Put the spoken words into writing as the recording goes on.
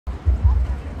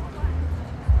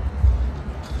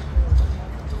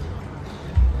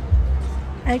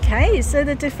Okay, so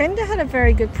the Defender had a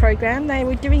very good program. They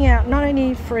were giving out not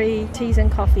only free teas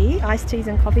and coffee, iced teas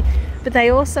and coffee, but they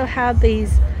also had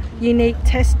these unique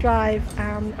test drive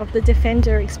of the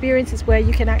Defender experiences where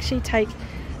you can actually take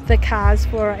the cars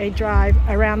for a drive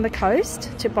around the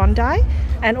coast to Bondi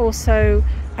and also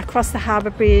across the harbour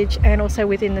bridge and also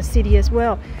within the city as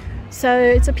well. So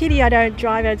it's a pity I don't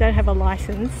drive, I don't have a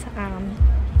licence,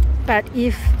 but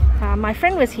if my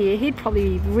friend was here, he'd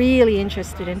probably be really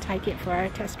interested in taking it for a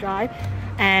test drive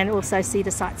and also see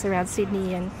the sights around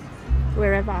Sydney and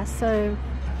wherever. So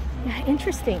yeah,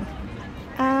 interesting.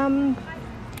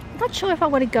 Not sure if I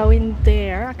want to go in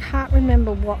there. I can't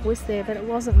remember what was there, but it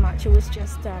wasn't much. It was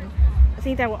just I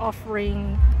think they were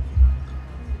offering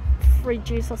free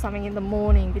juice or something in the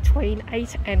morning between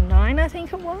 8 and 9, I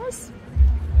think it was.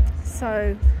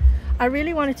 So I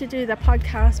really wanted to do the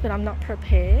podcast, but I'm not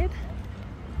prepared.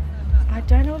 I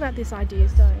don't know about this idea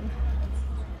zone.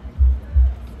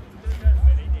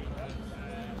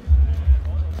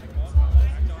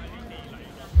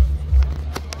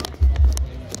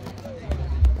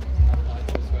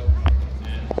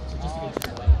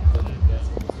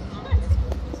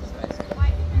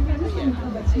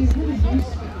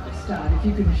 If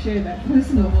you can share that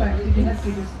personal fact, if you have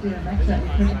to just max out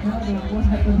your credit card or what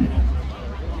happened.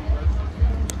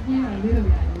 Yeah, a little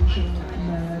bit unusual,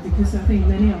 because I think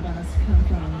many of us come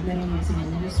from many years in the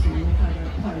industry. We had a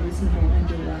quite reasonable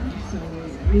angel run, so a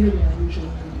little bit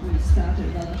unusual. We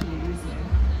started relatively recently.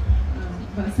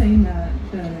 But saying that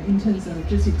in terms of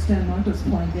just extend Michael's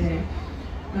point there,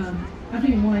 I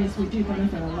think one is we do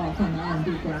benefit a lot from the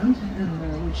R&D grant,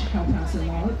 and which help us a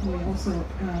lot. We also,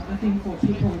 I think for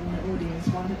people in the audience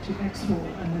wanted to export,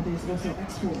 and there's also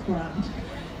export grant,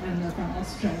 and from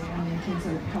Australia, and in terms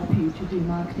of help you to do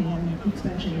marketing and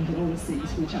expansion into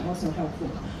overseas, which are also helpful.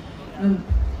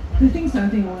 The things that I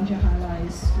think I want to highlight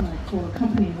is like for a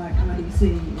company like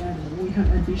RDC, we have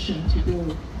ambition to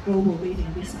build global leading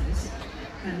business.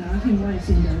 And I think one is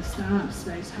in the startup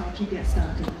space, how to get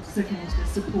started. Second is the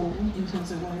support in terms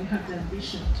of when we have the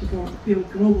ambition to build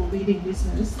global leading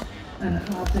business, and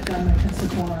how the government can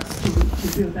support us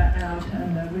to build that out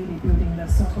and really building the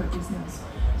software business.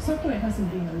 Software hasn't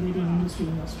been a leading industry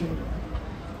in Australia,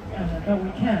 but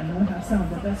we can. We have some of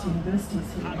the best universities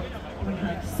here. We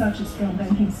have such a strong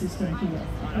banking system here.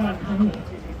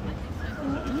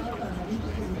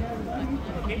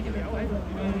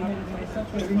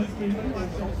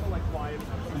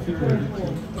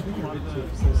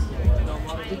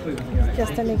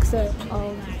 Just an excerpt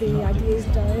of the Ideas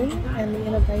Dome and the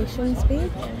Innovations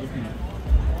bit.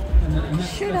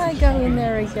 Should I go in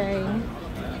there again?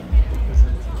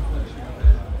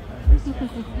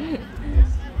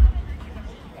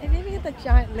 Maybe the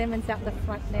giant lemons out the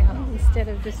front now instead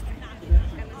of just...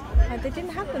 they didn't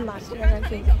have them last year, I don't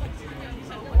think.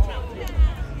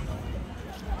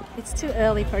 It's too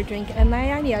early for a drink, and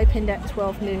they only opened at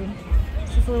 12 noon.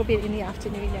 It's a little bit in the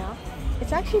afternoon now.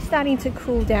 It's actually starting to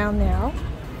cool down now,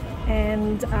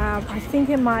 and I think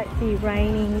it might be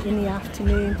raining in the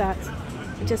afternoon, but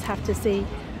we just have to see.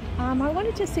 I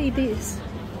wanted to see this.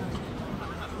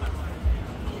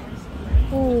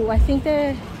 Oh, I think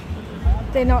they're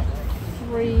not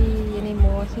free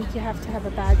anymore. I think you have to have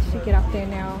a badge to get up there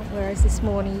now, whereas this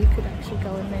morning you could actually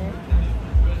go in there.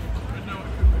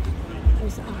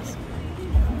 There's us.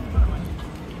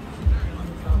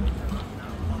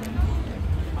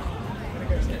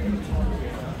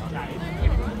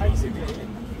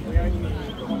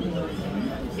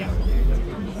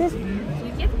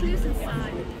 You get clues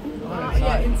inside.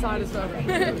 Yeah, inside as well.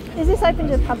 Is this open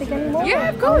to the public anymore? Yeah,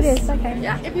 of course. Oh, it is, okay.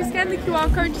 Yeah, if you scan the QR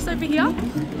code just over here,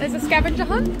 there's a scavenger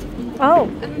hunt. Oh.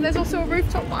 And then there's also a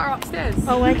rooftop bar upstairs.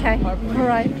 Oh, okay. All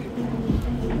right.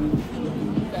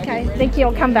 Okay, thank you.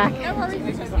 I'll come back. No worries,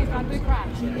 it's just under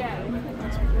crash. Yeah.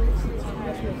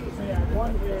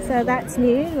 So that's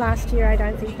new. Last year I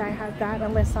don't think they had that,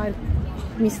 unless I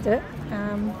missed it.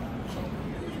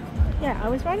 Yeah, I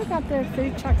was right about the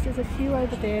food trucks. There's a few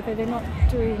over there, but they're not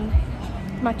doing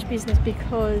much business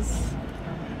because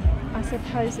I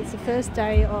suppose it's the first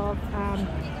day of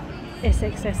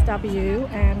SXSW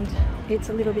and it's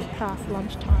a little bit past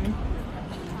lunchtime.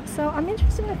 So I'm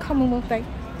interested in the Commonwealth Bank.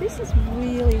 This is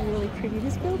really, really pretty.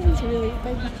 This building's really,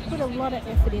 they put a lot of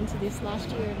effort into this last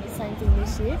year and the same thing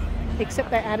this year, except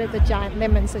they added the giant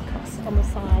lemons across on the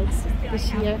sides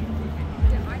this year.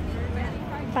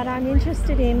 But I'm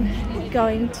interested in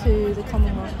going to the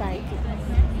Commonwealth Bank.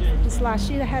 This last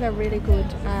year they had a really good,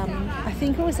 I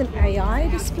think it was an AI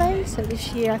display, so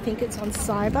this year I think it's on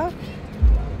cyber.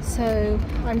 So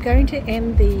I'm going to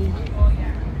end the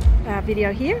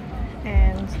video here,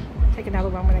 and take another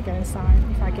one when I get inside,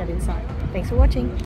 if I get inside. Thanks for watching.